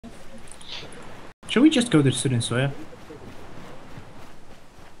Should we just go to Student Soya?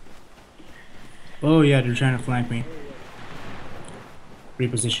 Oh yeah, they're trying to flank me.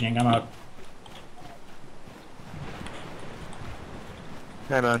 Repositioning, I'm out.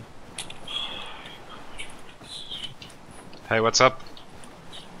 Hey man. Hey, what's up?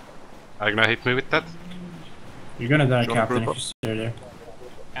 Are you gonna hit me with that? You're gonna die, Do you wanna Captain, group if you stay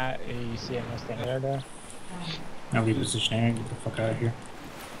there. You see him standing there? Now repositioning, get the fuck out of here.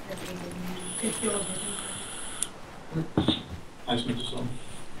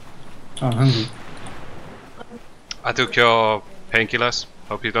 Oh, I'm hungry. I took your painkillers.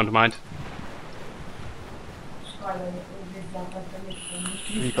 Hope you don't mind.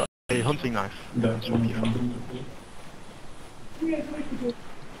 You got a hunting knife.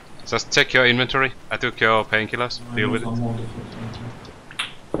 Just check your inventory. I took your painkillers. Deal with it.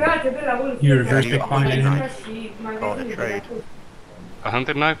 You reverse you got a pickpocket hunting him? knife. Call it a trade. A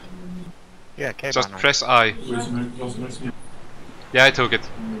hunting knife? Yeah, cave Just knife. press I. Yeah, I took it.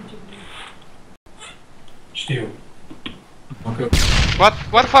 Still. What?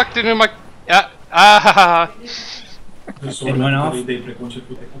 What the fuck did you my... Yeah. Ah. It went off.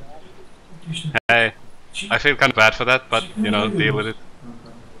 Hey. I feel kind of bad for that, but you know, deal with it.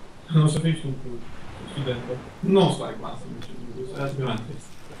 Non sapevi un po'. Studente. Non sai quanto mi c'è dovuto.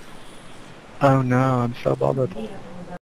 Oh no, I'm so bothered.